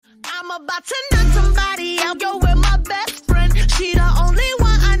I'm about to knock somebody out, yo, with my best friend. She the only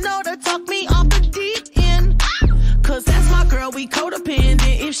one I know to talk me off the deep end. Cause that's my girl, we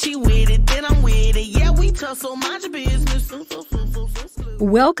codependent. If she with it, then I'm with it. Yeah, we tussle, mind your business.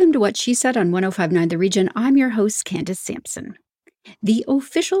 Welcome to What She Said on 105.9 The Region. I'm your host, Candace Sampson. The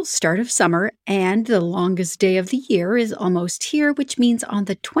official start of summer and the longest day of the year is almost here, which means on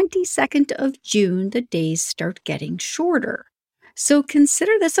the 22nd of June, the days start getting shorter. So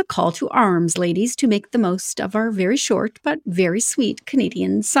consider this a call to arms, ladies, to make the most of our very short but very sweet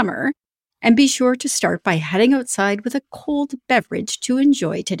Canadian summer. And be sure to start by heading outside with a cold beverage to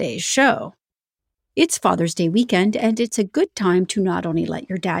enjoy today's show. It's Father's Day weekend, and it's a good time to not only let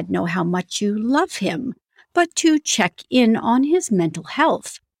your dad know how much you love him, but to check in on his mental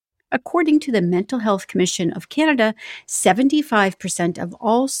health. According to the Mental Health Commission of Canada, 75% of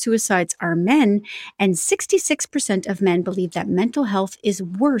all suicides are men, and 66% of men believe that mental health is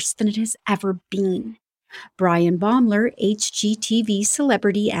worse than it has ever been. Brian Baumler, HGTV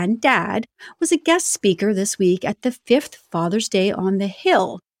celebrity and dad, was a guest speaker this week at the 5th Father's Day on the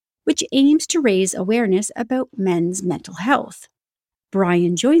Hill, which aims to raise awareness about men's mental health.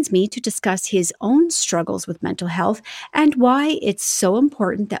 Brian joins me to discuss his own struggles with mental health and why it's so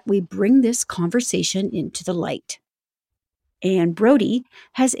important that we bring this conversation into the light. Anne Brodie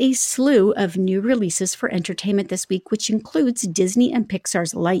has a slew of new releases for entertainment this week, which includes Disney and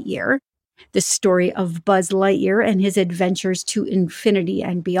Pixar's Lightyear, the story of Buzz Lightyear and his adventures to infinity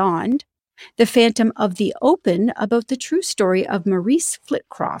and beyond, The Phantom of the Open about the true story of Maurice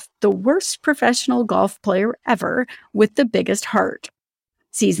Flitcroft, the worst professional golf player ever with the biggest heart.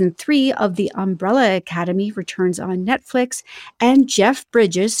 Season 3 of The Umbrella Academy returns on Netflix, and Jeff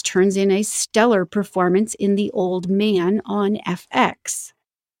Bridges turns in a stellar performance in The Old Man on FX.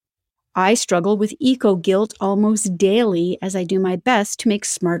 I struggle with eco-guilt almost daily as I do my best to make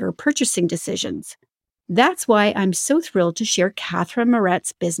smarter purchasing decisions. That's why I'm so thrilled to share Catherine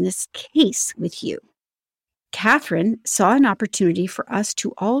Moret's business case with you. Catherine saw an opportunity for us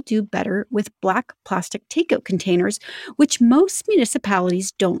to all do better with black plastic takeout containers, which most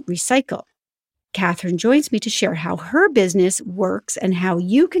municipalities don't recycle. Catherine joins me to share how her business works and how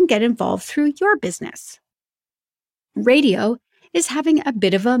you can get involved through your business. Radio is having a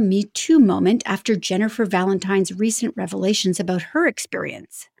bit of a Me Too moment after Jennifer Valentine's recent revelations about her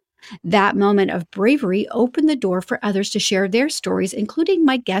experience. That moment of bravery opened the door for others to share their stories, including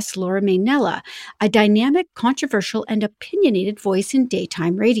my guest Laura Mainella, a dynamic, controversial, and opinionated voice in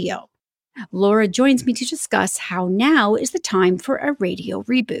daytime radio. Laura joins me to discuss how now is the time for a radio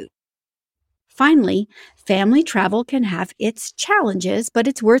reboot. Finally, family travel can have its challenges, but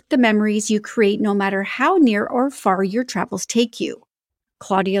it's worth the memories you create no matter how near or far your travels take you.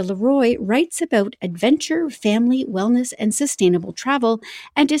 Claudia Leroy writes about adventure, family, wellness, and sustainable travel,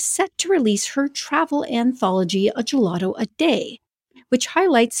 and is set to release her travel anthology, A Gelato a Day, which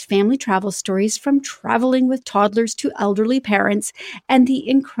highlights family travel stories from traveling with toddlers to elderly parents and the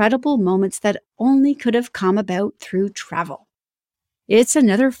incredible moments that only could have come about through travel. It's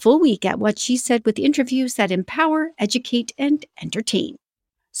another full week at What She Said with interviews that empower, educate, and entertain.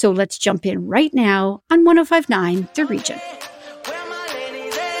 So let's jump in right now on 105.9 The Region.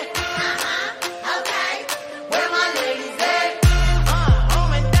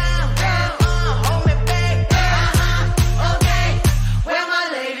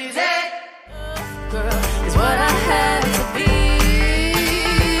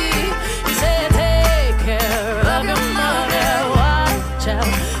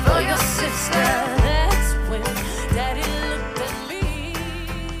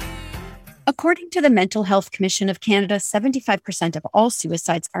 According to the Mental Health Commission of Canada, 75% of all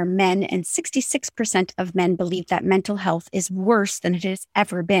suicides are men, and 66% of men believe that mental health is worse than it has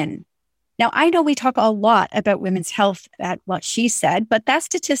ever been. Now, I know we talk a lot about women's health at What She Said, but that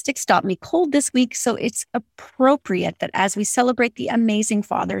statistic stopped me cold this week, so it's appropriate that as we celebrate the amazing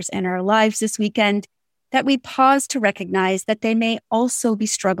fathers in our lives this weekend, that we pause to recognize that they may also be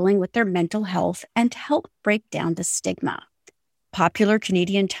struggling with their mental health and help break down the stigma. Popular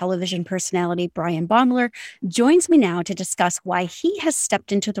Canadian television personality Brian Baumler joins me now to discuss why he has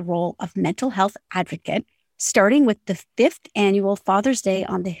stepped into the role of mental health advocate, starting with the 5th annual Father's Day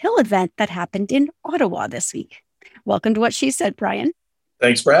on the Hill event that happened in Ottawa this week. Welcome to What She Said, Brian.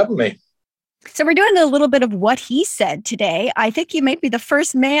 Thanks for having me. So we're doing a little bit of what he said today. I think you might be the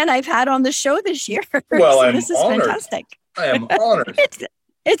first man I've had on the show this year. Well, so I'm this is honored. Fantastic. I am honored.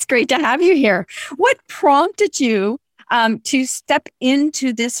 It's great to have you here. What prompted you to step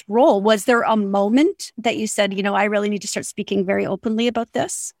into this role? Was there a moment that you said, I really need to start speaking very openly about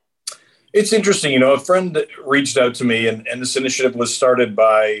this? It's interesting. A friend reached out to me, and this initiative was started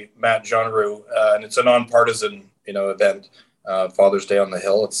by Matt Jeanroux, and it's a nonpartisan, event. Father's Day on the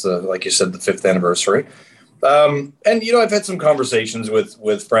Hill. It's like you said, the 5th anniversary. And I've had some conversations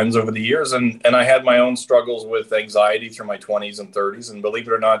with friends over the years, and I had my own struggles with anxiety through my 20s and 30s. And believe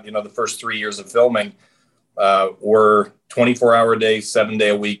it or not, the first 3 years of filming were 24-hour day, 7-day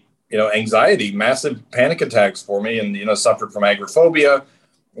a week. Anxiety, massive panic attacks for me, and suffered from agoraphobia.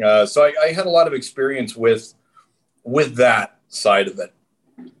 So I had a lot of experience with that side of it.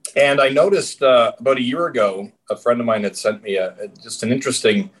 And I noticed about a year ago, a friend of mine had sent me just an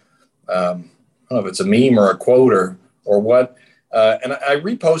interesting, I don't know if it's a meme or a quote or what. And I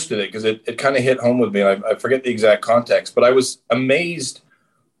reposted it because it kind of hit home with me. And I forget the exact context, but I was amazed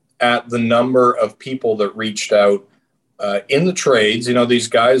at the number of people that reached out in the trades, these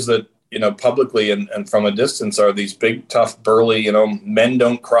guys that, publicly and from a distance are these big, tough, burly, men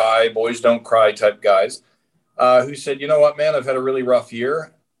don't cry, boys don't cry type guys who said, you know what, man, I've had a really rough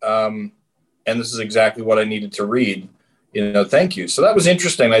year. And this is exactly what I needed to read. Thank you. So that was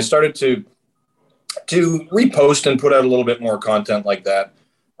interesting. I started to repost and put out a little bit more content like that.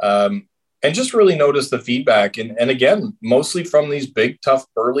 And just really notice the feedback. And again, mostly from these big, tough,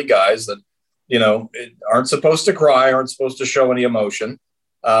 burly guys that, aren't supposed to cry, aren't supposed to show any emotion,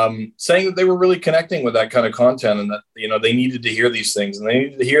 saying that they were really connecting with that kind of content and that, they needed to hear these things and they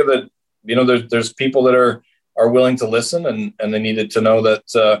needed to hear that, there's people that are willing to listen and they needed to know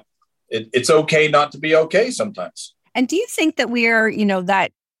that it's okay not to be okay sometimes. And do you think that we're,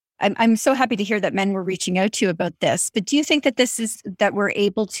 that I'm so happy to hear that men were reaching out to you about this, but do you think that that we're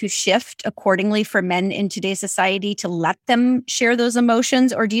able to shift accordingly for men in today's society to let them share those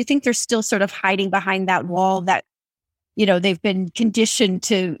emotions? Or do you think they're still sort of hiding behind that wall that, they've been conditioned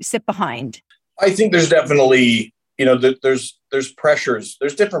to sit behind? I think there's definitely, there's pressures,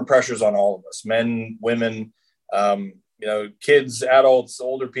 there's different pressures on all of us, men, women, kids, adults,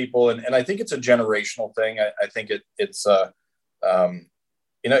 older people. And I think it's a generational thing. I think it's a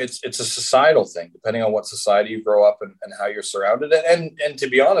societal thing, depending on what society you grow up and how you're surrounded. And to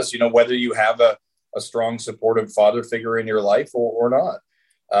be honest, whether you have a strong supportive father figure in your life or not.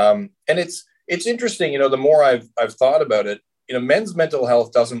 And it's interesting, the more I've thought about it, men's mental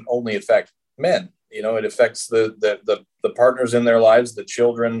health doesn't only affect men, it affects the partners in their lives, the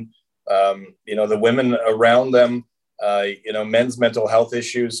children, the women around them. Men's mental health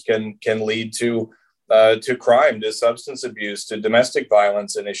issues can lead to crime, to substance abuse, to domestic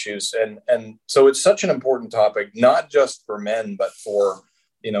violence and issues. And so it's such an important topic, not just for men, but for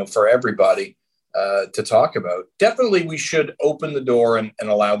everybody to talk about. Definitely we should open the door and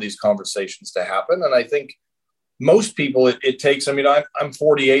allow these conversations to happen. And I think most people, it takes, I'm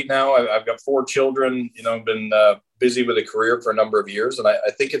 48 now. I've got 4 children, I've been busy with a career for a number of years. And I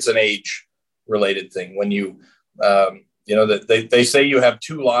think it's an age related thing when that they say you have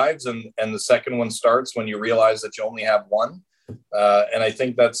 2 lives and the second one starts when you realize that you only have one. And I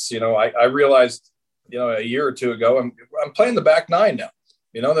think that's, I realized, a year or 2 ago, I'm playing the back 9 now,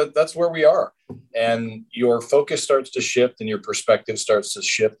 that's where we are. And your focus starts to shift and your perspective starts to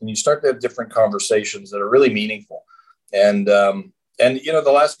shift and you start to have different conversations that are really meaningful. And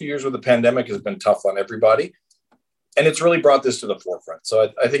the last few years with the pandemic has been tough on everybody. And it's really brought this to the forefront.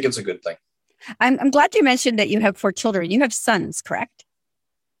 So I think it's a good thing. I'm glad you mentioned that you have 4 children. You have sons, correct?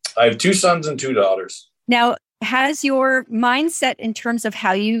 I have 2 sons and 2 daughters. Now, has your mindset in terms of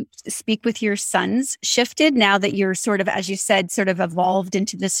how you speak with your sons shifted now that you're sort of, as you said, sort of evolved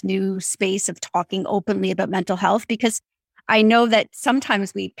into this new space of talking openly about mental health? Because I know that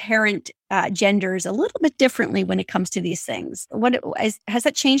sometimes we parent genders a little bit differently when it comes to these things. Has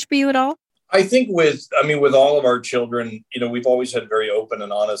that changed for you at all? I think with all of our children, we've always had very open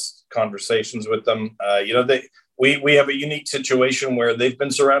and honest conversations with them. We have a unique situation where they've been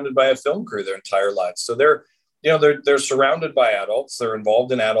surrounded by a film crew their entire lives. So they're surrounded by adults. They're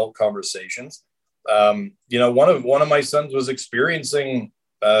involved in adult conversations. One of my sons was experiencing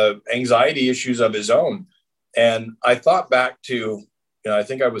anxiety issues of his own. And I thought back to, I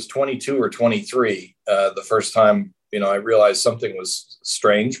think I was 22 or 23 the first time, I realized something was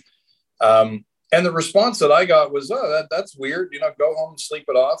strange. And the response that I got was, oh, that's weird. Go home, sleep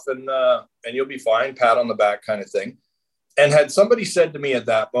it off and you'll be fine. Pat on the back kind of thing. And had somebody said to me at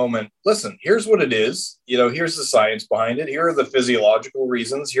that moment, listen, here's what it is. Here's the science behind it. Here are the physiological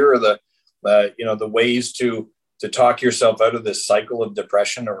reasons. Here are the ways to talk yourself out of this cycle of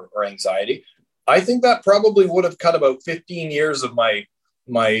depression or anxiety. I think that probably would have cut about 15 years of my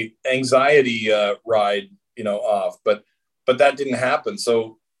anxiety ride, off, but that didn't happen.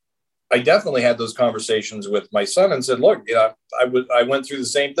 So I definitely had those conversations with my son and said, look, I went through the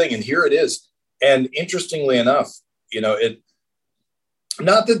same thing and here it is. And interestingly enough, it,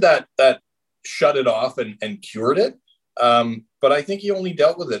 not that shut it off and cured it. But I think he only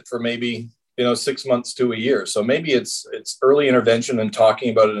dealt with it for maybe, 6 months to a year. So maybe it's early intervention and talking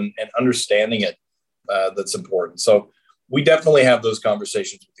about it and understanding it that's important. So we definitely have those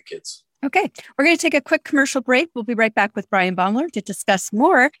conversations with the kids. Okay, we're going to take a quick commercial break. We'll be right back with Brian Baumler to discuss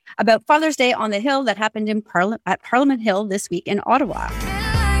more about Father's Day on the Hill that happened at Parliament Hill this week in Ottawa.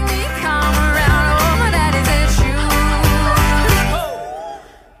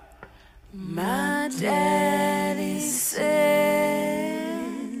 My daddy said.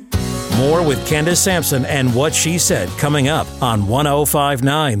 More with Candace Sampson and What She Said coming up on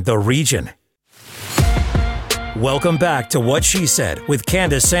 105.9 The Region. Welcome back to What She Said with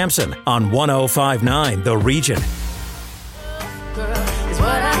Candace Sampson on 105.9 The Region. Girl, is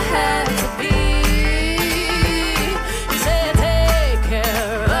what I had to be. You said take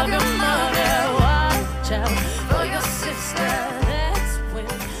care of your mother, watch out for your sister. That's when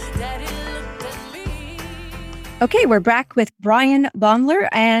Daddy looked at me. Okay, we're back with Brian Baumler.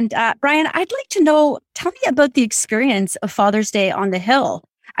 And Brian, I'd like to know, tell me about the experience of Father's Day on the Hill.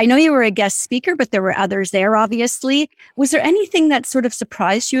 I know you were a guest speaker, but there were others there, obviously. Was there anything that sort of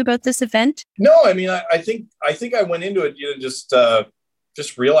surprised you about this event? No, I mean, I think I went into it,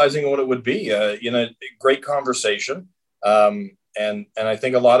 just realizing what it would be, great conversation. And I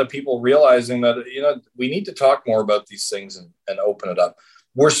think a lot of people realizing that, we need to talk more about these things and open it up.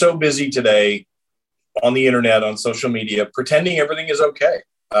 We're so busy today on the internet, on social media, pretending everything is okay.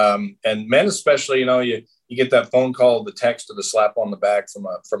 And men especially, you get that phone call, the text, or the slap on the back from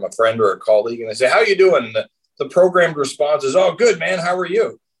a friend or a colleague, and they say, "How you doing?" And the programmed response is, "Oh, good, man. How are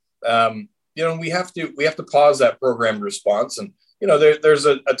you?" We have to pause that programmed response, and there's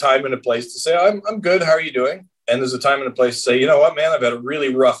a time and a place to say, "I'm good. How are you doing?" And there's a time and a place to say, "You know what, man? I've had a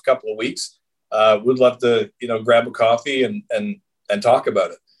really rough couple of weeks. Would love to grab a coffee and talk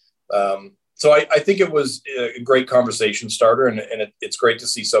about it." So I think it was a great conversation starter, and it's great to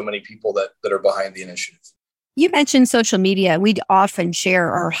see so many people that are behind the initiative. You mentioned social media. We'd often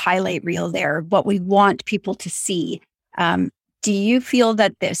share our highlight reel there, what we want people to see. Do you feel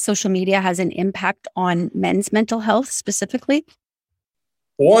that the social media has an impact on men's mental health specifically?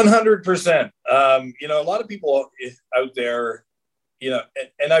 100%. A lot of people out there,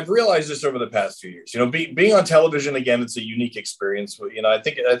 and I've realized this over the past few years, being on television, again, it's a unique experience. I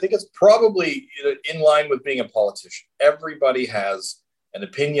think it's probably in line with being a politician. Everybody has an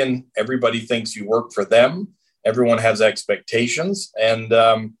opinion. Everybody thinks you work for them. Everyone has expectations. And,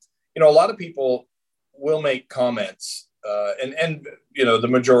 a lot of people will make comments and the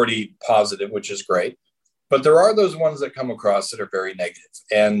majority positive, which is great. But there are those ones that come across that are very negative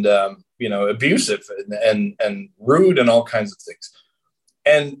and, abusive and rude and all kinds of things.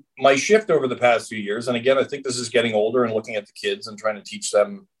 And my shift over the past few years, and again, I think this is getting older and looking at the kids and trying to teach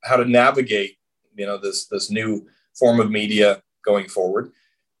them how to navigate, this new form of media going forward,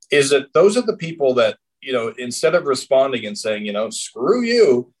 is that those are the people that, instead of responding and saying, screw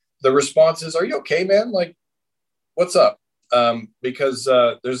you, the response is, are you okay, man? Like, what's up? Because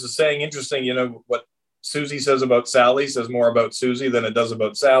there's a saying, interesting, what Susie says about Sally says more about Susie than it does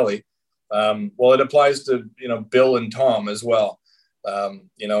about Sally. Well, it applies to, Bill and Tom as well.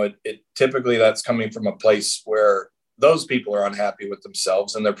 It typically that's coming from a place where those people are unhappy with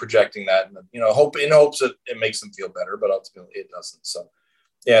themselves and they're projecting that, and, hopes that it makes them feel better, but ultimately it doesn't. So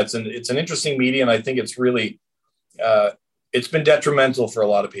yeah, it's an interesting media. And I think it's really, it's been detrimental for a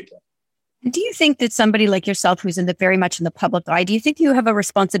lot of people. Do you think that somebody like yourself, who's very much in the public eye, do you think you have a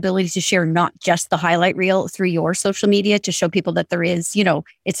responsibility to share not just the highlight reel through your social media to show people that there is,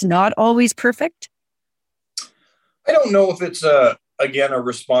 it's not always perfect? I don't know if it's again, a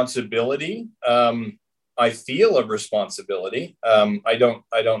responsibility. I feel a responsibility. I don't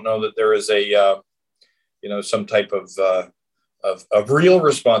know that there is a, some type of real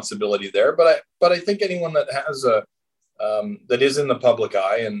responsibility there, but I think anyone that has that is in the public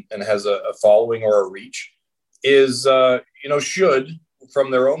eye and has a following or a reach is, should, from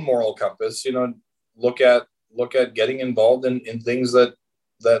their own moral compass, look at getting involved in things that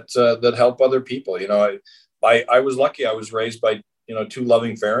help other people. I was lucky. I was raised by, two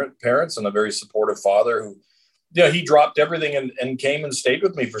loving parents and a very supportive father who, he dropped everything and came and stayed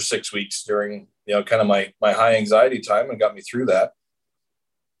with me for 6 weeks during, kind of my high anxiety time and got me through that.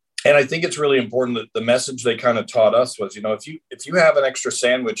 And I think it's really important that the message they kind of taught us was, if you have an extra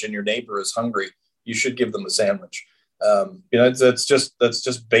sandwich and your neighbor is hungry, you should give them a sandwich. That's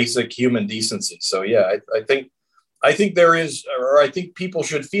just basic human decency. So yeah, I think I think there is, or I think people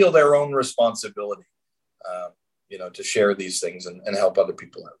should feel their own responsibility, to share these things and help other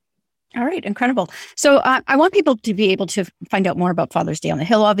people out. All right. Incredible. So I want people to be able to find out more about Father's Day on the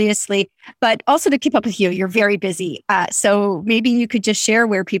Hill, obviously, but also to keep up with you. You're very busy. So maybe you could just share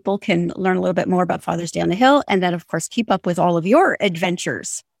where people can learn a little bit more about Father's Day on the Hill. And then, of course, keep up with all of your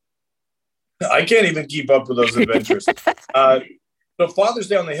adventures. I can't even keep up with those adventures. So Father's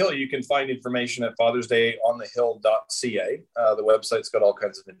Day on the Hill, you can find information at fathersdayonthehill.ca. The website's got all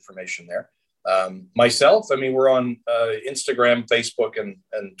kinds of information there. Myself, we're on Instagram, Facebook, and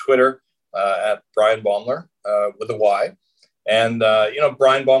Twitter at Brian Baumler with a Y, and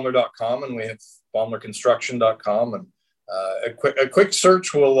brianbaumler.com, and we have baumlerconstruction.com, and a quick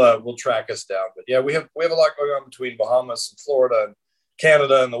search will track us down. But yeah, we have a lot going on between Bahamas and Florida and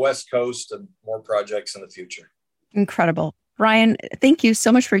Canada and the West Coast, and more projects in the future. Incredible. Brian, thank you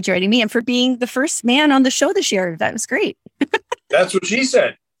so much for joining me and for being the first man on the show this year. That was great. That's what she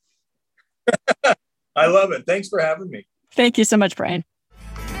said. I love it. Thanks for having me. Thank you so much, Brian.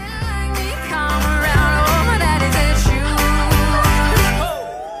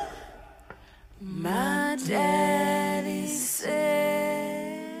 My daddy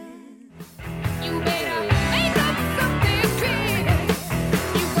said, you better make up something clear.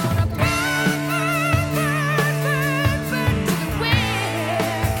 You gonna burn to the wick.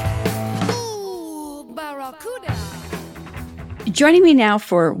 Ooh, barracuda. Joining me now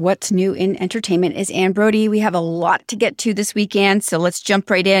for What's New in Entertainment is Anne Brodie. We have a lot to get to this weekend, so let's jump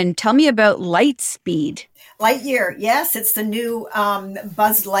right in. Tell me about Lightspeed. Lightyear, yes, it's the new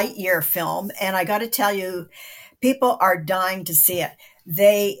Buzz Lightyear film, and I got to tell you, people are dying to see it.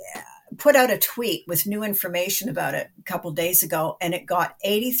 They put out a tweet with new information about it a couple days ago, and it got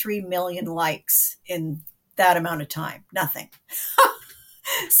 83 million likes in that amount of time. Nothing.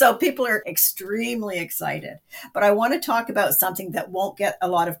 So people are extremely excited. But I want to talk about something that won't get a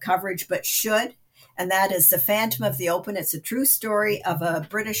lot of coverage, but should, and that is The Phantom of the Open. It's a true story of a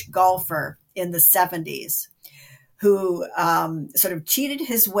British golfer in the 70s who sort of cheated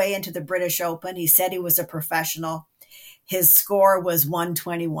his way into the British Open. He said he was a professional. His score was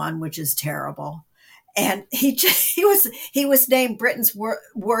 121, which is terrible. And he was named Britain's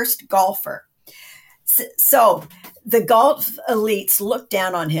worst golfer. So the golf elites looked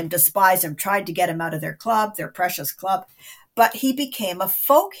down on him, despised him, tried to get him out of their club, their precious club. But he became a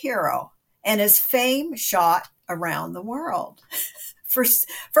folk hero, and his fame shot around the world.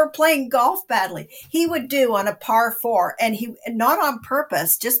 For playing golf badly. He would do on a par 4, and he, not on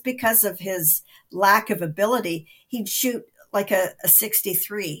purpose, just because of his lack of ability, he'd shoot like a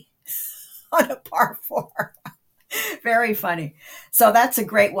 63 on a par 4. Very funny. So that's a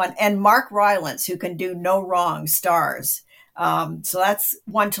great one. And Mark Rylance, who can do no wrong, stars. So that's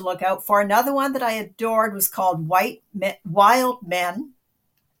one to look out for. Another one that I adored was called Wild Men.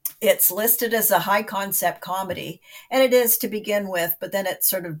 It's listed as a high concept comedy, and it is to begin with, but then it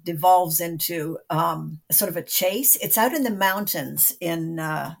sort of devolves into sort of a chase. It's out in the mountains in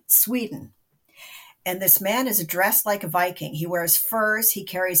Sweden. And this man is dressed like a Viking. He wears furs, he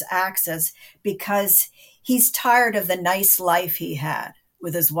carries axes because he's tired of the nice life he had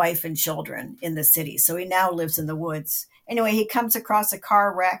with his wife and children in the city. So he now lives in the woods. Anyway, he comes across a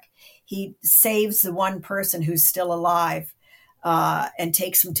car wreck. He saves the one person who's still alive. And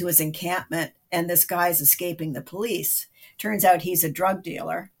takes him to his encampment, and this guy's escaping the police. Turns out he's a drug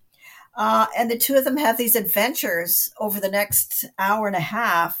dealer. And the two of them have these adventures over the next hour and a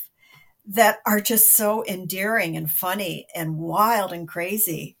half that are just so endearing and funny and wild and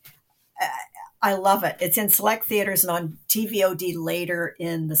crazy. I love it. It's in select theaters and on TVOD later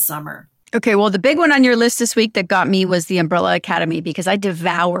in the summer. Okay, well, the big one on your list this week that got me was The Umbrella Academy, because I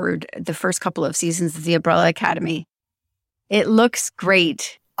devoured the first couple of seasons of The Umbrella Academy. It looks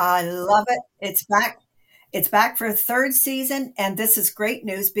great. I love it. It's back. It's back for a third season. And this is great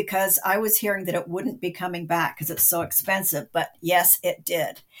news because I was hearing that it wouldn't be coming back because it's so expensive. But yes, it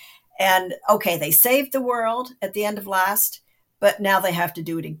did. And okay, they saved the world at the end of last, but now they have to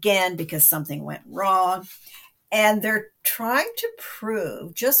do it again because something went wrong. And they're trying to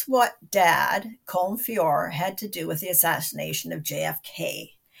prove just what Dad, Colin Feore, had to do with the assassination of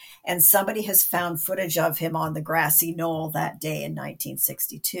JFK. And somebody has found footage of him on the grassy knoll that day in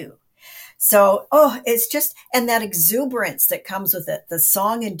 1962. So, it's just, and that exuberance that comes with it, the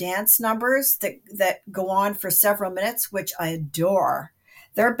song and dance numbers that go on for several minutes, which I adore.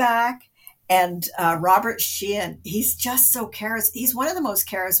 They're back. And Robert Sheehan, he's just so he's one of the most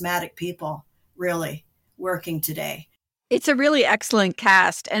charismatic people, really, working today. It's a really excellent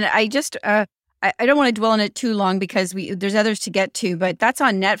cast. And I just, I don't want to dwell on it too long because there's others to get to, but that's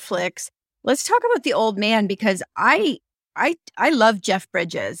on Netflix. Let's talk about the old man, because I love Jeff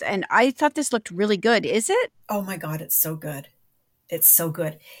Bridges, and I thought this looked really good. Is it? Oh my God, it's so good. It's so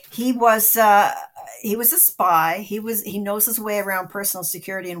good. He was a spy. He knows his way around personal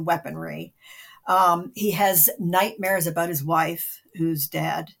security and weaponry. He has nightmares about his wife, who's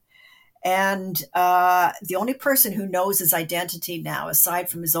dead. And the only person who knows his identity now, aside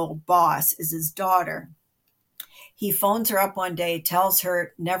from his old boss, is his daughter. He phones her up one day, tells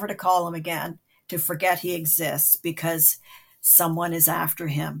her never to call him again, to forget he exists because someone is after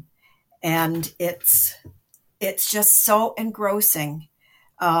him. And it's just so engrossing.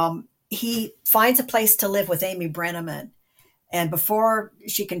 He finds a place to live with Amy Brenneman. And before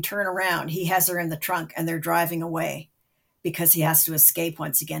she can turn around, he has her in the trunk and they're driving away because he has to escape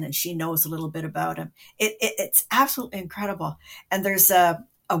once again. And she knows a little bit about him. It's absolutely incredible. And there's a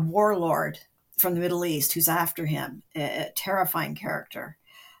warlord from the Middle East who's after him, a terrifying character.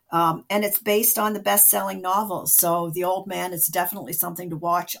 And it's based on the best-selling novels. So The Old Man is definitely something to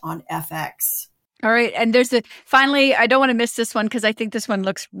watch on FX. All right. And finally, I don't want to miss this one because I think this one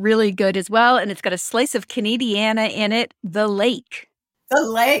looks really good as well. And it's got a slice of Canadiana in it, The Lake. The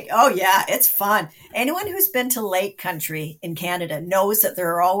Lake. Oh, yeah, it's fun. Anyone who's been to Lake Country in Canada knows that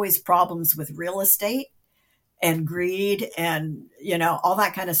there are always problems with real estate and greed and, all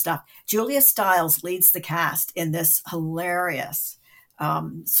that kind of stuff. Julia Stiles leads the cast in this hilarious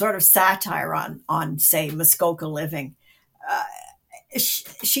sort of satire on, say, Muskoka living.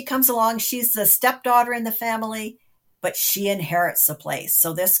 She comes along. She's the stepdaughter in the family, but she inherits the place.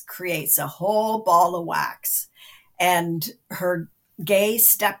 So this creates a whole ball of wax. And her gay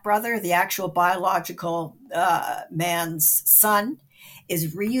stepbrother, the actual biological man's son,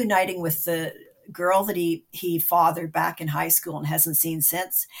 is reuniting with the girl that he fathered back in high school and hasn't seen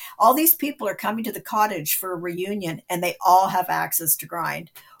since. All these people are coming to the cottage for a reunion, and they all have axes to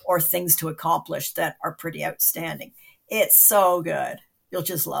grind or things to accomplish that are pretty outstanding. It's so good. You'll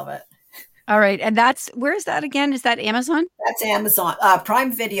just love it. All right. And where is that again? Is that Amazon? That's Amazon,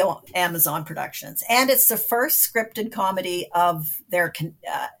 Prime Video, Amazon Productions. And it's the first scripted comedy of their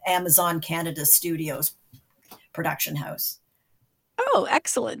Amazon Canada Studios production house. Oh,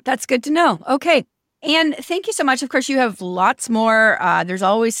 excellent. That's good to know. Okay. And thank you so much. Of course, you have lots more. There's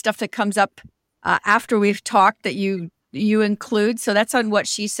always stuff that comes up after we've talked that you include. So that's on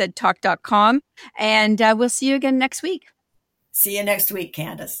whatshesaidtalk.com. And we'll see you again next week. See you next week,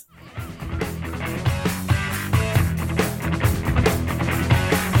 Candace.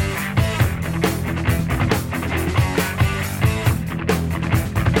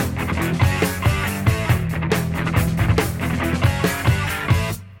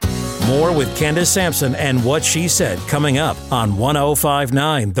 More with Candace Sampson and What She Said coming up on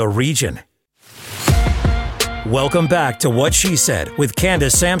 105.9 The Region. Welcome back to What She Said with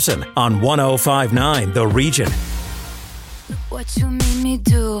Candace Sampson on 105.9 The Region. Look what you made me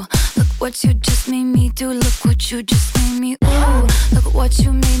do. Look what you just made me do. Look what you just made me. Ooh. Look what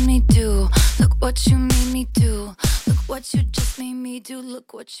you made me do. Look what you made me do. Look what you just made me do.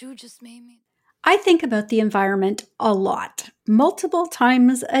 Look what you just made me do. I think about the environment a lot, multiple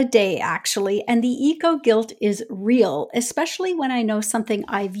times a day, actually, and the eco-guilt is real, especially when I know something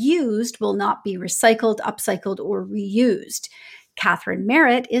I've used will not be recycled, upcycled, or reused. Catherine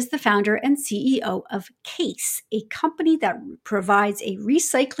Merritt is the founder and CEO of CASE, a company that provides a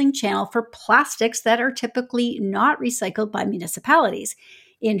recycling channel for plastics that are typically not recycled by municipalities.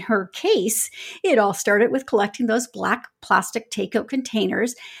 In her case, it all started with collecting those black plastic takeout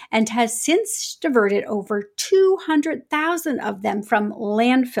containers and has since diverted over 200,000 of them from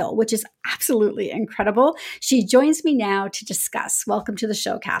landfill, which is absolutely incredible. She joins me now to discuss. Welcome to the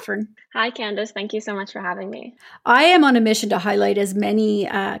show, Catherine. Hi, Candace. Thank you so much for having me. I am on a mission to highlight as many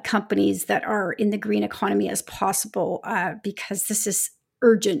companies that are in the green economy as possible because this is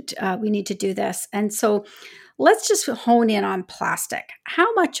urgent. We need to do this. And so let's just hone in on plastic.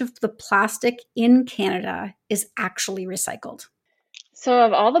 How much of the plastic in Canada is actually recycled? So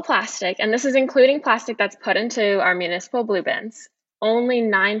of all the plastic, and this is including plastic that's put into our municipal blue bins, only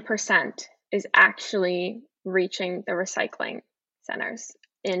 9% is actually reaching the recycling centers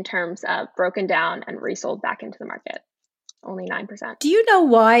in terms of broken down and resold back into the market. Only 9%. Do you know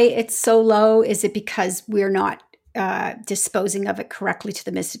why it's so low? Is it because we're not disposing of it correctly to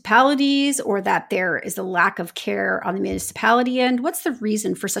the municipalities, or that there is a lack of care on the municipality end? What's the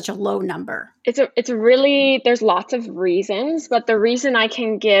reason for such a low number? It's really, there's lots of reasons, but the reason I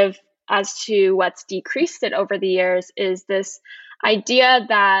can give as to what's decreased it over the years is this idea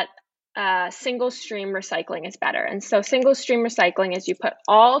that single stream recycling is better. And so single stream recycling is you put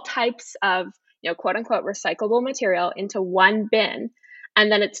all types of, quote unquote, recyclable material into one bin.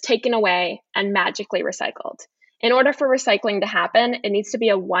 and then it's taken away and magically recycled. In order for recycling to happen, it needs to be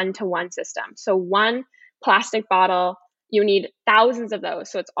a one-to-one system. So one plastic bottle, you need thousands of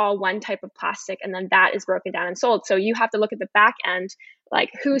those. So it's all one type of plastic, and then that is broken down and sold. So you have to look at the back end, like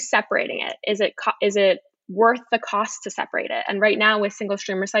who's separating it? Is it worth the cost to separate it? And right now with single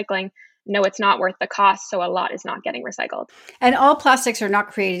stream recycling, no, it's not worth the cost. So a lot is not getting recycled. And all plastics are not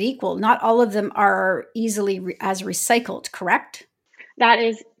created equal. Not all of them are easily as recycled, correct? That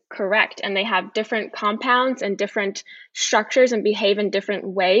is correct. And they have different compounds and different structures and behave in different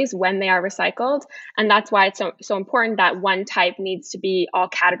ways when they are recycled. And that's why it's so important that one type needs to be all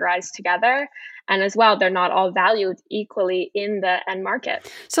categorized together. And as well, they're not all valued equally in the end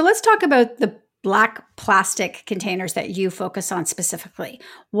market. So let's talk about the black plastic containers that you focus on specifically.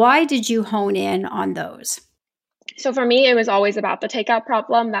 Why did you hone in on those? So for me, it was always about the takeout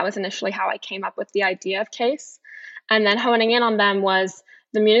problem. That was initially how I came up with the idea of Case. And then honing in on them was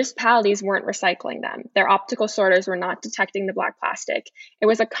the municipalities weren't recycling them. Their optical sorters were not detecting the black plastic. It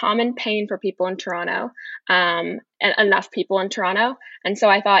was a common pain for people in Toronto, and enough people in Toronto. And so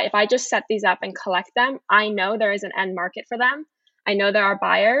I thought, if I just set these up and collect them, I know there is an end market for them. I know there are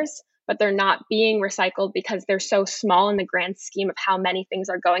buyers, but they're not being recycled because they're so small in the grand scheme of how many things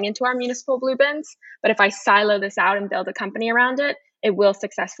are going into our municipal blue bins. But if I silo this out and build a company around it, it will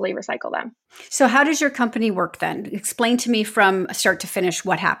successfully recycle them. So how does your company work then? Explain to me from start to finish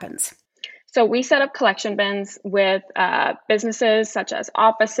what happens. So we set up collection bins with businesses such as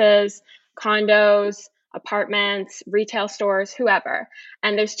offices, condos, apartments, retail stores, whoever.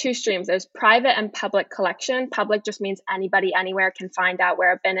 And there's two streams. There's private and public collection. Public just means anybody anywhere can find out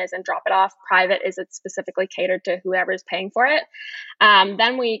where a bin is and drop it off. Private is it's specifically catered to whoever is paying for it.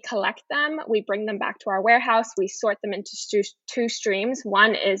 Then we collect them. We bring them back to our warehouse. We sort them into two streams.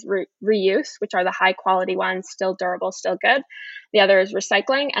 One is reuse, which are the high quality ones, still durable, still good. The other is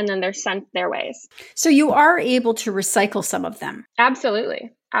recycling, and then they're sent their ways. So you are able to recycle some of them?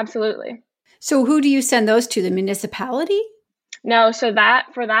 Absolutely. Absolutely. So who do you send those to? The municipality? No, so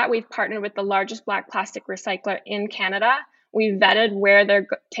for that, we've partnered with the largest black plastic recycler in Canada. We've vetted where they're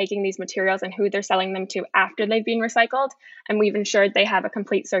taking these materials and who they're selling them to after they've been recycled. And we've ensured they have a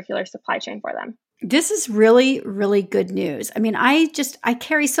complete circular supply chain for them. This is really, really good news. I mean, I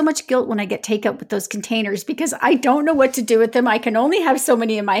carry so much guilt when I get takeout with those containers because I don't know what to do with them. I can only have so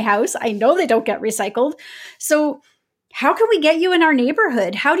many in my house. I know they don't get recycled. So how can we get you in our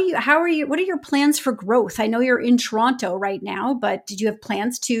neighborhood? what are your plans for growth? I know you're in Toronto right now, but did you have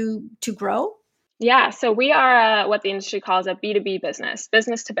plans to grow? Yeah, so we are what the industry calls a B2B business,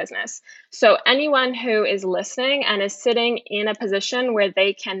 business to business. So anyone who is listening and is sitting in a position where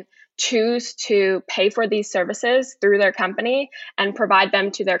they can choose to pay for these services through their company and provide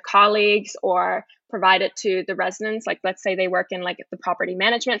them to their colleagues or provide it to the residents, like let's say they work in like the property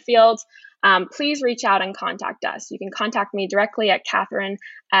management field, please reach out and contact us. You can contact me directly at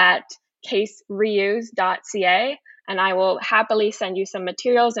Catherine@casereuse.ca, and I will happily send you some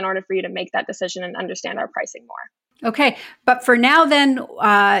materials in order for you to make that decision and understand our pricing more. Okay, but for now then,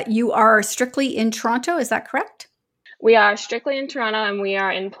 you are strictly in Toronto, is that correct? We are strictly in Toronto, and we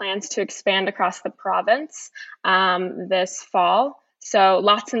are in plans to expand across the province this fall. So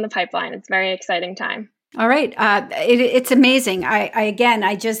lots in the pipeline. It's a very exciting time. All right. It's amazing. I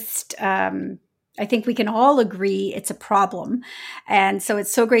think we can all agree it's a problem. And so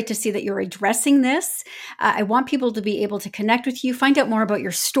it's so great to see that you're addressing this. I want people to be able to connect with you, find out more about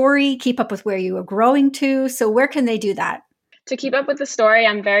your story, keep up with where you are growing to. So where can they do that? To keep up with the story,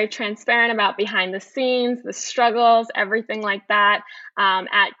 I'm very transparent about behind the scenes, the struggles, everything like that,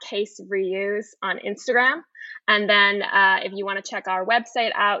 at Case Reuse on Instagram. And then if you want to check our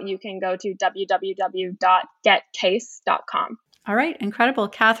website out, you can go to www.getcase.com. All right. Incredible.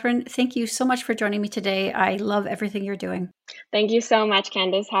 Catherine, thank you so much for joining me today. I love everything you're doing. Thank you so much,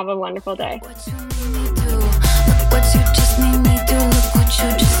 Candace. Have a wonderful day. What you just made me do. Look what you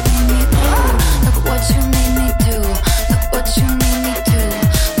just made me do. Look what you made me do. Look what you made me do.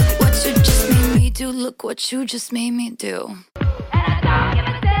 Look what you just made me do. Look what you just made me do.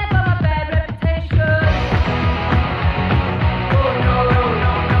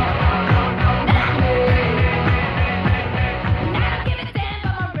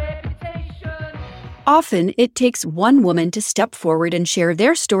 Often, it takes one woman to step forward and share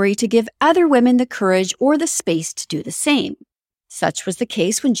their story to give other women the courage or the space to do the same. Such was the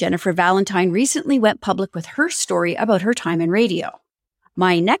case when Jennifer Valentine recently went public with her story about her time in radio.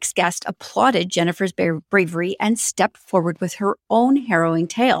 My next guest applauded Jennifer's bravery and stepped forward with her own harrowing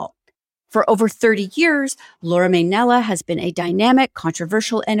tale. For over 30 years, Laura Mainella has been a dynamic,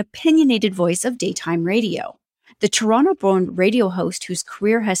 controversial, and opinionated voice of daytime radio. The Toronto-born radio host, whose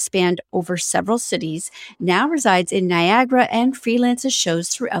career has spanned over several cities, now resides in Niagara and freelances shows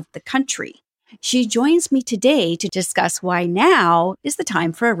throughout the country. She joins me today to discuss why now is the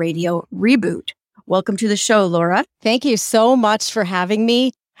time for a radio reboot. Welcome to the show, Laura. Thank you so much for having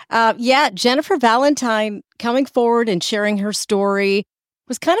me. Jennifer Valentine coming forward and sharing her story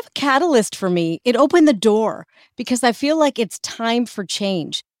was kind of a catalyst for me. It opened the door because I feel like it's time for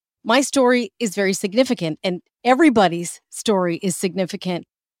change. My story is very significant and everybody's story is significant.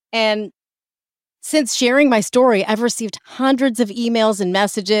 And since sharing my story, I've received hundreds of emails and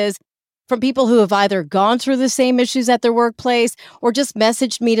messages from people who have either gone through the same issues at their workplace or just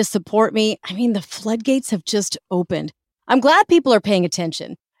messaged me to support me. I mean, the floodgates have just opened. I'm glad people are paying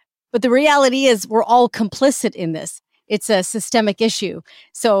attention, but the reality is we're all complicit in this. It's a systemic issue.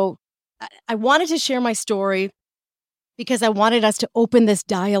 So I wanted to share my story because I wanted us to open this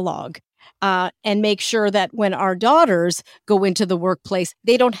dialogue and make sure that when our daughters go into the workplace,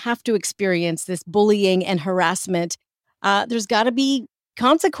 they don't have to experience this bullying and harassment. There's got to be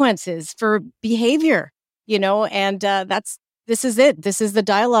consequences for behavior, and this is it. This is the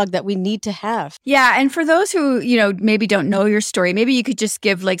dialogue that we need to have. Yeah. And for those who, maybe don't know your story, maybe you could just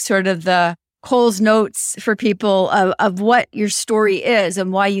give like sort of the Cole's notes for people of what your story is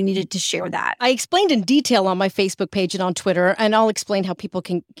and why you needed to share that. I explained in detail on my Facebook page and on Twitter, and I'll explain how people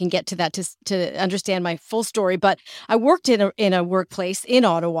can get to that to understand my full story. But I worked in a workplace in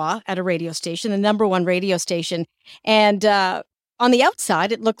Ottawa at a radio station, the number one radio station. And on the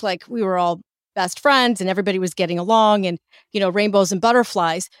outside, it looked like we were all best friends and everybody was getting along and, rainbows and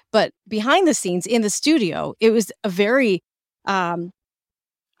butterflies. But behind the scenes in the studio, it was a very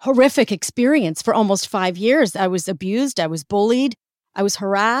horrific experience for almost 5 years. I was abused, I was bullied, I was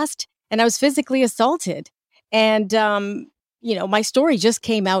harassed, and I was physically assaulted. And, my story just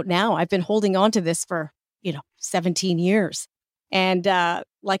came out now. I've been holding on to this for, 17 years. And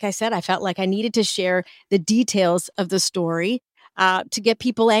like I said, I felt like I needed to share the details of the story to get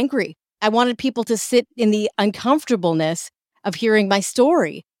people angry. I wanted people to sit in the uncomfortableness of hearing my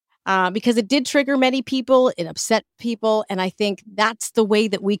story. Because it did trigger many people, it upset people. And I think that's the way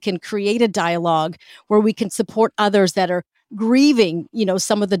that we can create a dialogue where we can support others that are grieving,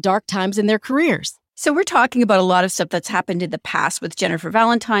 some of the dark times in their careers. So we're talking about a lot of stuff that's happened in the past with Jennifer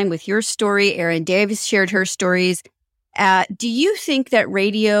Valentine, with your story. Erin Davis shared her stories. Do you think that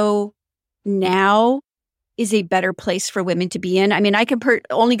radio now is a better place for women to be in? I mean, I can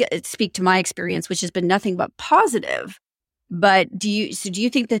only speak to my experience, which has been nothing but positive. But do you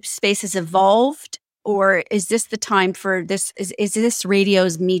think the space has evolved, or is this the time for this? Is this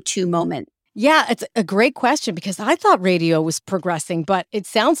radio's Me Too moment? Yeah, it's a great question because I thought radio was progressing, but it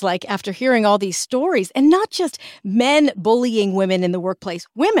sounds like after hearing all these stories, and not just men bullying women in the workplace,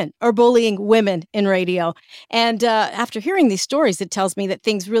 women are bullying women in radio. And after hearing these stories, it tells me that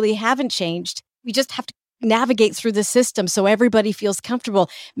things really haven't changed. We just have to navigate through the system so everybody feels comfortable.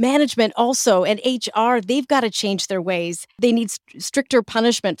 Management also and HR, they've got to change their ways. They need stricter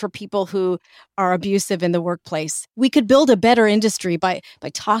punishment for people who are abusive in the workplace. We could build a better industry by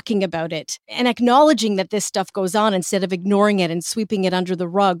talking about it and acknowledging that this stuff goes on instead of ignoring it and sweeping it under the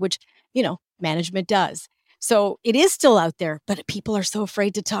rug, which, management does. So it is still out there, but people are so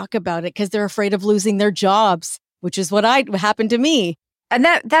afraid to talk about it because they're afraid of losing their jobs, which is what happened to me. And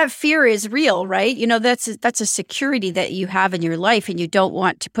that fear is real, right? That's a security that you have in your life and you don't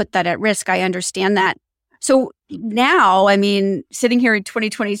want to put that at risk. I understand that. So now, I mean, sitting here in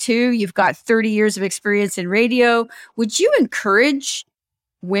 2022, you've got 30 years of experience in radio. Would you encourage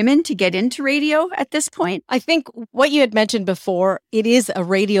women to get into radio at this point? I think what you had mentioned before, it is a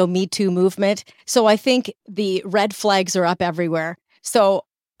radio Me Too movement. So I think the red flags are up everywhere. So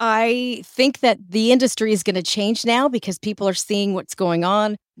I think that the industry is going to change now because people are seeing what's going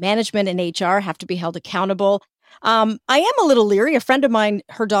on. Management and HR have to be held accountable. I am a little leery. A friend of mine,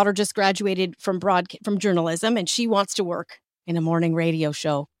 her daughter just graduated from journalism, and she wants to work in a morning radio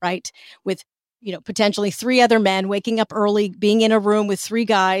show, right? With, potentially 3 other men waking up early, being in a room with 3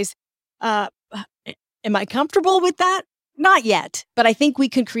 guys. Am I comfortable with that? Not yet, but I think we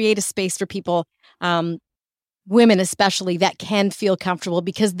can create a space for people, women especially, that can feel comfortable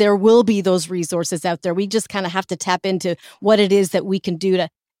because there will be those resources out there. We just kind of have to tap into what it is that we can do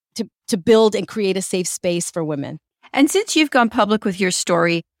to build and create a safe space for women. And since you've gone public with your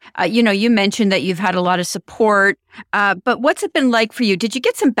story, you mentioned that you've had a lot of support, but what's it been like for you? Did you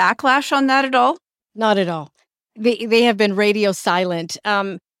get some backlash on that at all? Not at all. They have been radio silent.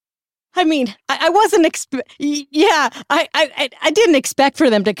 I mean, I wasn't I didn't expect for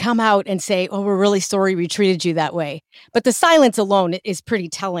them to come out and say, "Oh, we're really sorry we treated you that way." But the silence alone is pretty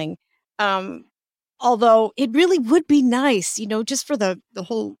telling. Although it really would be nice, just for the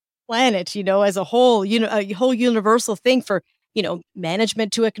whole planet, as a whole, a whole universal thing for,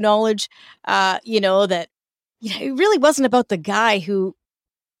 management to acknowledge, that, it really wasn't about the guy who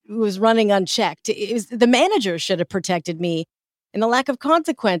was running unchecked. It was the manager should have protected me, and the lack of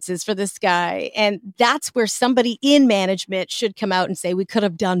consequences for this guy. And that's where somebody in management should come out and say, we could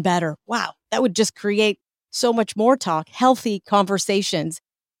have done better. Wow. That would just create so much more talk, healthy conversations.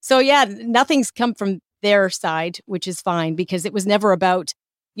 So yeah, nothing's come from their side, which is fine, because it was never about,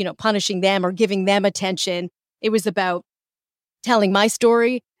 punishing them or giving them attention. It was about telling my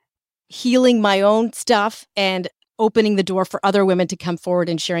story, healing my own stuff, and opening the door for other women to come forward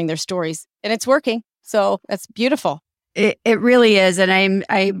and sharing their stories. And it's working. So that's beautiful. It really is. And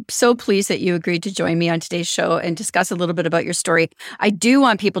I'm so pleased that you agreed to join me on today's show and discuss a little bit about your story. I do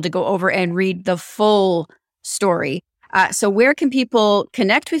want people to go over and read the full story. So where can people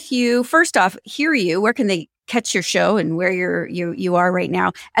connect with you? First off, hear you. Where can they catch your show and where you are right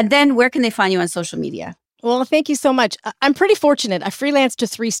now? And then where can they find you on social media? Well, thank you so much. I'm pretty fortunate. I freelanced to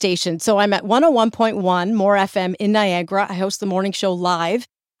 3 stations. So I'm at 101.1 More FM in Niagara. I host the morning show live.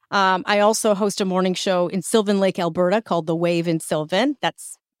 I also host a morning show in Sylvan Lake, Alberta called The Wave in Sylvan.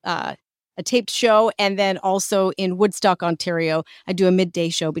 That's a taped show. And then also in Woodstock, Ontario, I do a midday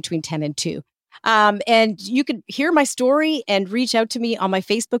show between 10 and 2. And you can hear my story and reach out to me on my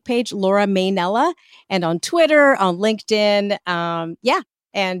Facebook page, Laura Maynella, and on Twitter, on LinkedIn.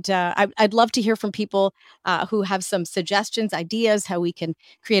 And I'd love to hear from people who have some suggestions, ideas, how we can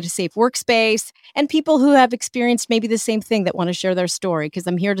create a safe workspace, and people who have experienced maybe the same thing that want to share their story, because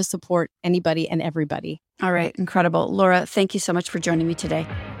I'm here to support anybody and everybody. All right. Incredible. Laura, thank you so much for joining me today.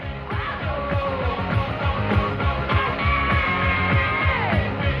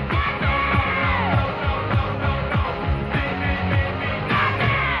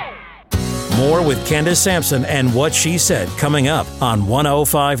 More with Candace Sampson and What She Said coming up on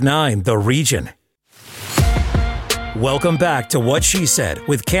 105.9 The Region. Welcome back to What She Said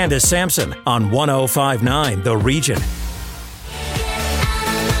with Candace Sampson on 105.9 The Region.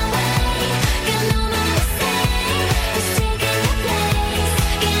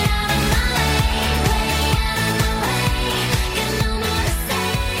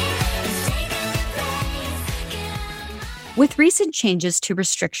 With recent changes to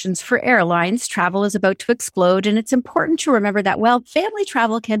restrictions for airlines, travel is about to explode, and it's important to remember that while family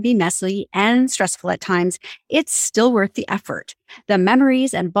travel can be messy and stressful at times, it's still worth the effort. The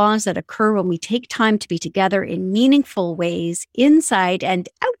memories and bonds that occur when we take time to be together in meaningful ways inside and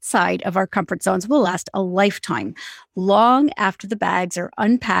outside of our comfort zones will last a lifetime, long after the bags are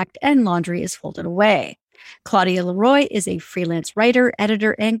unpacked and laundry is folded away. Claudia Leroy is a freelance writer,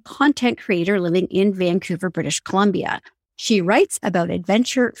 editor, and content creator living in Vancouver, British Columbia. She writes about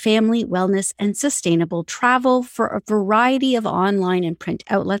adventure, family, wellness, and sustainable travel for a variety of online and print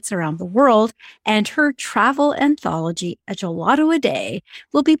outlets around the world, and her travel anthology, A Gelato a Day,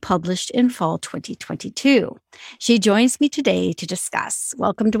 will be published in fall 2022. She joins me today to discuss.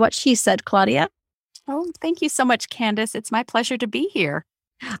 Welcome to What She Said, Claudia. Oh, thank you so much, Candace. It's my pleasure to be here.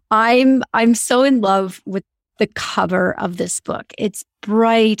 I'm so in love with the cover of this book. It's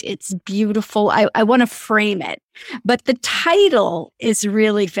bright, it's beautiful. I want to frame it. But the title is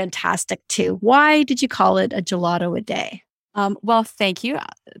really fantastic too. Why did you call it A Gelato a Day? Well, thank you.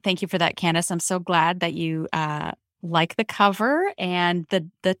 Thank you for that, Candace. I'm so glad that you like the cover and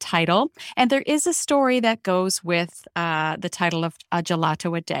the title. And there is a story that goes with the title of A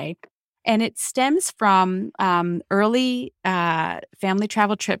Gelato a Day. And it stems from early family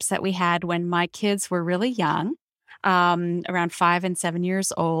travel trips that we had when my kids were really young, around 5 and 7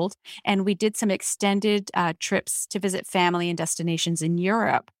 years old. And we did some extended trips to visit family and destinations in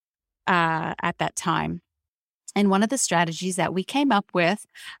Europe at that time. And one of the strategies that we came up with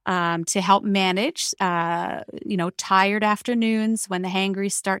to help manage, tired afternoons when the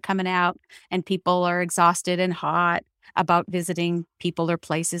hangries start coming out and people are exhausted and hot about visiting people or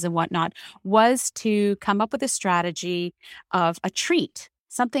places and whatnot, was to come up with a strategy of a treat,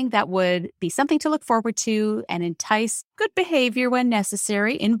 something that would be something to look forward to and entice good behavior when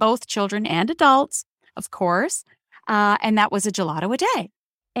necessary in both children and adults, of course. And that was a gelato a day.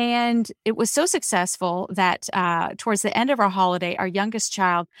 And it was so successful that towards the end of our holiday, our youngest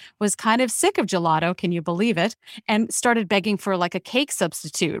child was kind of sick of gelato, can you believe it, and started begging for like a cake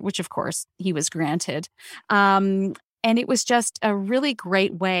substitute, which of course he was granted. And it was just a really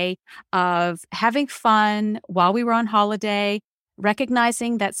great way of having fun while we were on holiday,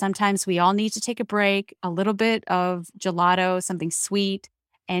 recognizing that sometimes we all need to take a break, a little bit of gelato, something sweet,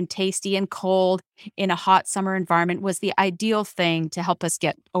 and tasty and cold in a hot summer environment was the ideal thing to help us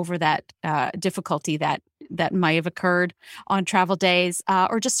get over that difficulty that might have occurred on travel days,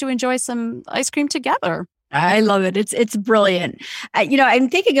 or just to enjoy some ice cream together. I love it. It's brilliant. I'm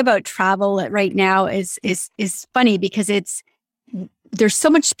thinking about travel right now is funny because there's so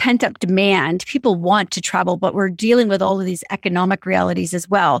much pent up demand. People want to travel, but we're dealing with all of these economic realities as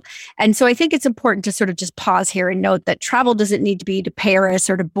well. And so I think it's important to sort of just pause here and note that travel doesn't need to be to Paris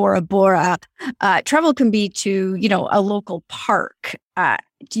or to Bora Bora. Travel can be to, a local park.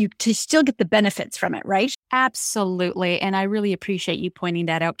 To still get the benefits from it, right? Absolutely. And I really appreciate you pointing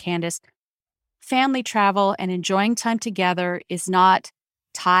that out, Candace. Family travel and enjoying time together is not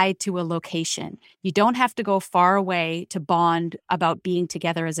tied to a location. You don't have to go far away to bond about being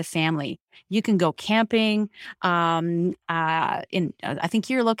together as a family. You can go camping. I think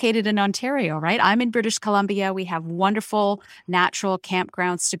you're located in Ontario, right? I'm in British Columbia. We have wonderful natural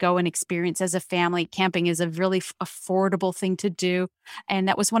campgrounds to go and experience as a family. Camping is a really affordable thing to do. And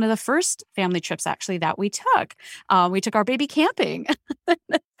that was one of the first family trips actually that we took. We took our baby camping.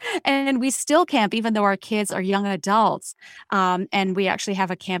 And we still camp even though our kids are young adults. And we actually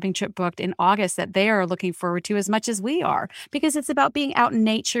have a camping trip booked in August that they are looking forward to as much as we are, because it's about being out in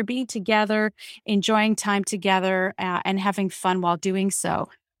nature, being together, enjoying time together, and having fun while doing so.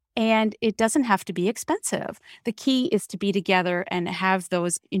 And it doesn't have to be expensive. The key is to be together and have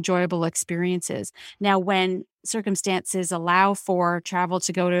those enjoyable experiences. Now, when circumstances allow for travel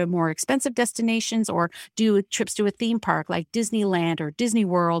to go to more expensive destinations or do trips to a theme park like Disneyland or Disney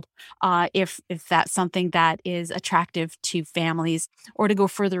World, if that's something that is attractive to families, or to go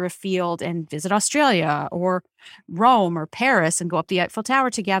further afield and visit Australia or Rome or Paris and go up the Eiffel Tower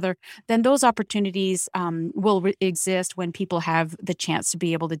together, then those opportunities will exist when people have the chance to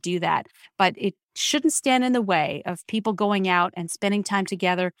be able to do that. But it shouldn't stand in the way of people going out and spending time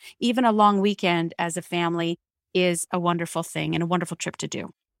together. Even a long weekend as a family is a wonderful thing and a wonderful trip to do.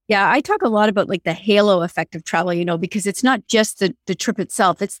 Yeah, I talk a lot about like the halo effect of travel, because it's not just the trip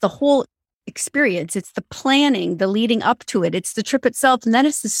itself. It's the whole experience. It's the planning, the leading up to it. It's the trip itself. And then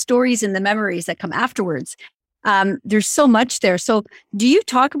it's the stories and the memories that come afterwards. There's so much there. So do you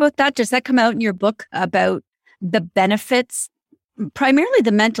talk about that? Does that come out in your book about the benefits, primarily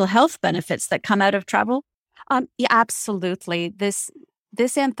the mental health benefits that come out of travel? Yeah, absolutely.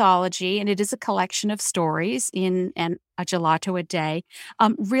 This anthology, and it is a collection of stories in a gelato a day,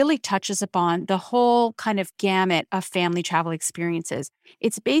 really touches upon the whole kind of gamut of family travel experiences.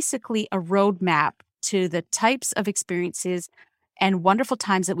 It's basically a roadmap to the types of experiences and wonderful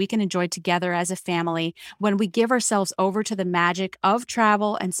times that we can enjoy together as a family when we give ourselves over to the magic of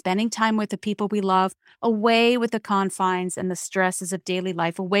travel and spending time with the people we love, away with the confines and the stresses of daily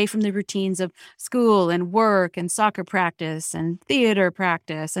life, away from the routines of school and work and soccer practice and theater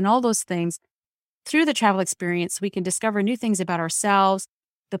practice and all those things. Through the travel experience, we can discover new things about ourselves,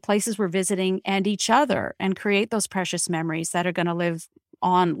 the places we're visiting, and each other, and create those precious memories that are going to live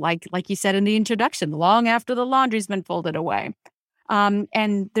on, like you said in the introduction, long after the laundry's been folded away.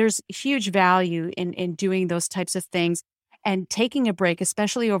 And there's huge value in doing those types of things and taking a break,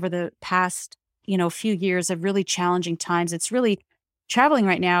 especially over the past, few years of really challenging times. It's really traveling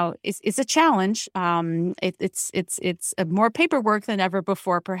right now. It's a challenge. It's more paperwork than ever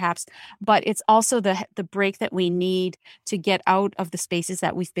before, perhaps, but it's also the break that we need to get out of the spaces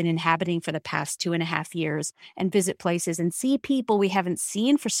that we've been inhabiting for the past 2.5 years and visit places and see people we haven't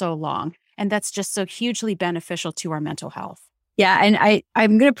seen for so long. And that's just so hugely beneficial to our mental health. Yeah. And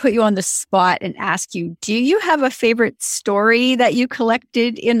I'm going to put you on the spot and ask you, do you have a favorite story that you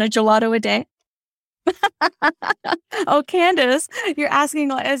collected in a gelato a day? Oh, Candace, you're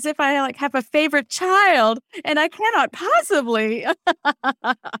asking as if I have a favorite child, and I cannot possibly.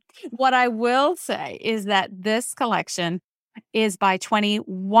 What I will say is that this collection is by 20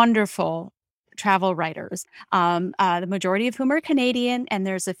 wonderful travel writers, the majority of whom are Canadian, and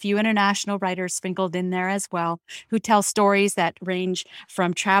there's a few international writers sprinkled in there as well, who tell stories that range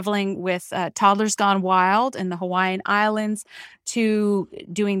from traveling with toddlers gone wild in the Hawaiian Islands to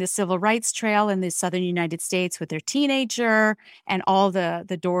doing the Civil Rights Trail in the southern United States with their teenager, and all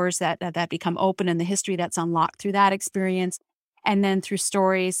the doors that become open and the history that's unlocked through that experience. And then through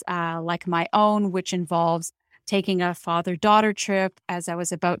stories like my own, which involves taking a father-daughter trip as I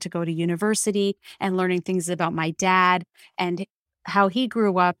was about to go to university and learning things about my dad and how he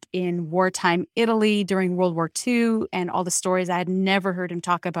grew up in wartime Italy during World War II, and all the stories I had never heard him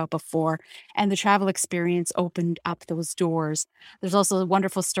talk about before. And the travel experience opened up those doors. There's also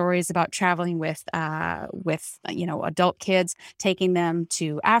wonderful stories about traveling with adult kids, taking them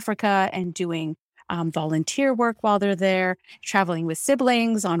to Africa and doing volunteer work while they're there, traveling with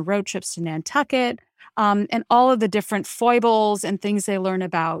siblings on road trips to Nantucket, and all of the different foibles and things they learn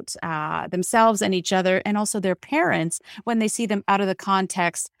about themselves and each other, and also their parents when they see them out of the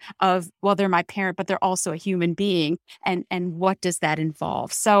context of, well, they're my parent, but they're also a human being. And what does that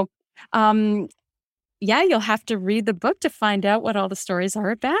involve? So, yeah, you'll have to read the book to find out what all the stories are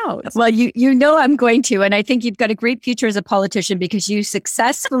about. Well, you know I'm going to, and I think you've got a great future as a politician because you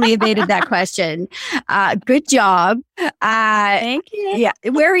successfully evaded that question. Good job. Thank you. Yeah.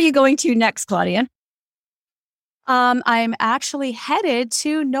 Where are you going to next, Claudia? I'm actually headed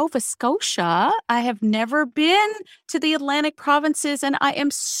to Nova Scotia. I have never been to the Atlantic provinces, and I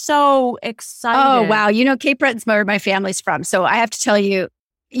am so excited. Oh, wow. You know, Cape Breton's where my family's from. So I have to tell you,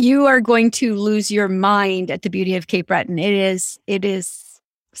 you are going to lose your mind at the beauty of Cape Breton. It is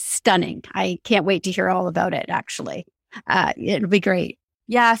stunning. I can't wait to hear all about it, actually. It'll be great.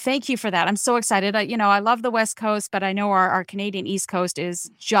 Yeah, thank you for that. I'm so excited. I love the West Coast, but I know our Canadian East Coast is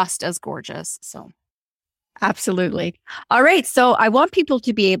just as gorgeous. So. Absolutely. All right. So I want people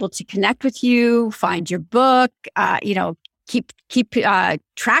to be able to connect with you, find your book, keep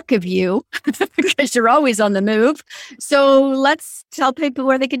track of you because you're always on the move. So let's tell people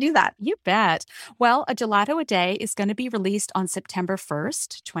where they can do that. You bet. Well, A Gelato a Day is going to be released on September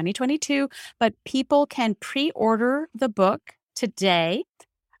 1st, 2022, but people can pre-order the book today.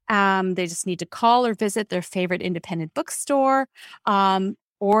 They just need to call or visit their favorite independent bookstore.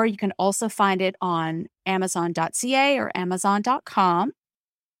 Or you can also find it on Amazon.ca or Amazon.com.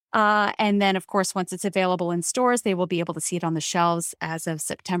 And then, of course, once it's available in stores, they will be able to see it on the shelves as of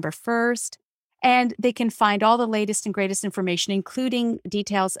September 1st. And they can find all the latest and greatest information, including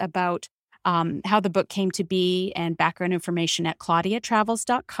details about how the book came to be and background information at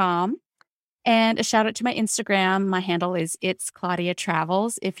ClaudiaTravels.com. And a shout out to my Instagram. My handle is It's Claudia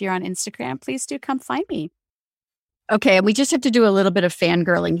Travels. If you're on Instagram, please do come find me. Okay, and we just have to do a little bit of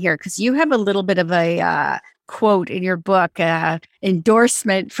fangirling here because you have a little bit of a quote in your book,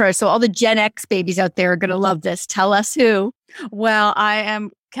 endorsement so all the Gen X babies out there are going to love this. Tell us who. Well,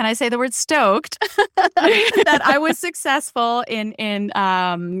 can I say the word stoked that I was successful in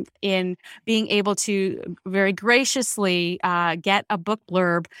being able to very graciously get a book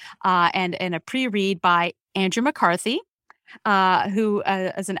blurb and a pre-read by Andrew McCarthy. Who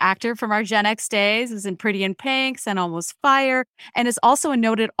is an actor from our Gen X days, is in Pretty in Pinks and Almost Fire, and is also a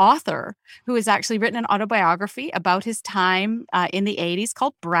noted author who has actually written an autobiography about his time in the 80s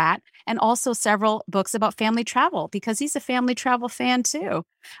called Brat, and also several books about family travel because he's a family travel fan too.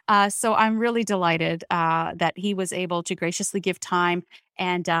 So I'm really delighted that he was able to graciously give time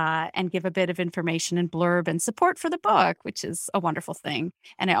and give a bit of information and blurb and support for the book, which is a wonderful thing.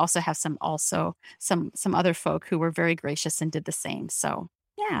 And I also have some other folk who were very gracious and did the same. So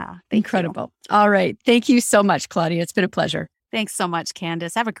yeah, incredible. All right. Thank you so much, Claudia. It's been a pleasure. Thanks so much,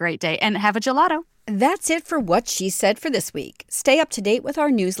 Candace. Have a great day and have a gelato. That's it for What She Said for this week. Stay up to date with our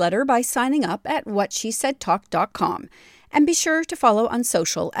newsletter by signing up at whatshesaidtalk.com. And be sure to follow on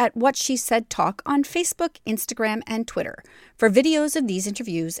social at What She Said Talk on Facebook, Instagram, and Twitter for videos of these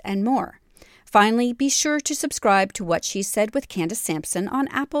interviews and more. Finally, be sure to subscribe to What She Said with Candace Sampson on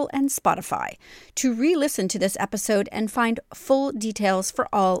Apple and Spotify to re-listen to this episode and find full details for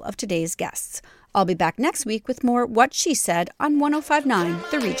all of today's guests. I'll be back next week with more What She Said on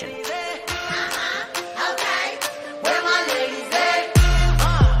 105.9 The Region.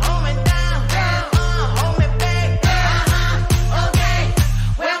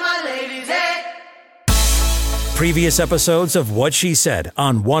 Previous episodes of What She Said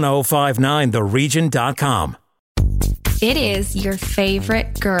on 1059theregion.com. It is your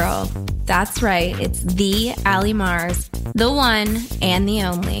favorite girl. That's right. It's the Allie Mars, the one and the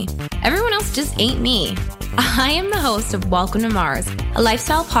only. Everyone else just ain't me. I am the host of Welcome to Mars, a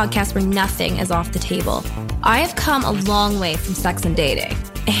lifestyle podcast where nothing is off the table. I have come a long way from sex and dating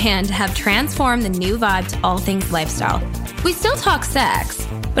and have transformed the new vibe to all things lifestyle. We still talk sex,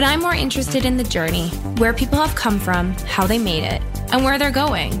 but I'm more interested in the journey, where people have come from, how they made it, and where they're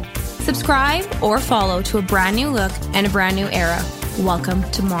going. Subscribe or follow to a brand new look and a brand new era. Welcome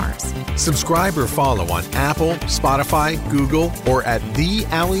to Mars. Subscribe or follow on Apple, Spotify, Google, or at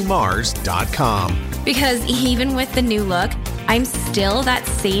thealliemars.com. Because even with the new look, I'm still that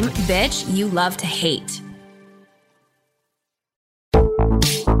same bitch you love to hate.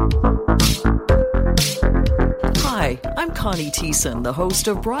 Hi, I'm Connie Thiessen, the host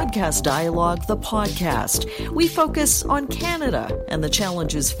of Broadcast Dialogue, the podcast. We focus on Canada and the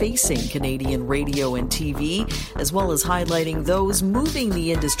challenges facing Canadian radio and TV, as well as highlighting those moving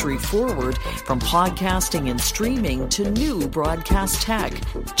the industry forward from podcasting and streaming to new broadcast tech.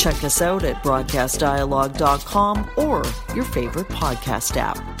 Check us out at broadcastdialogue.com or your favorite podcast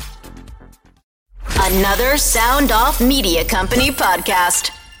app. Another Sound Off Media Company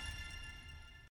podcast.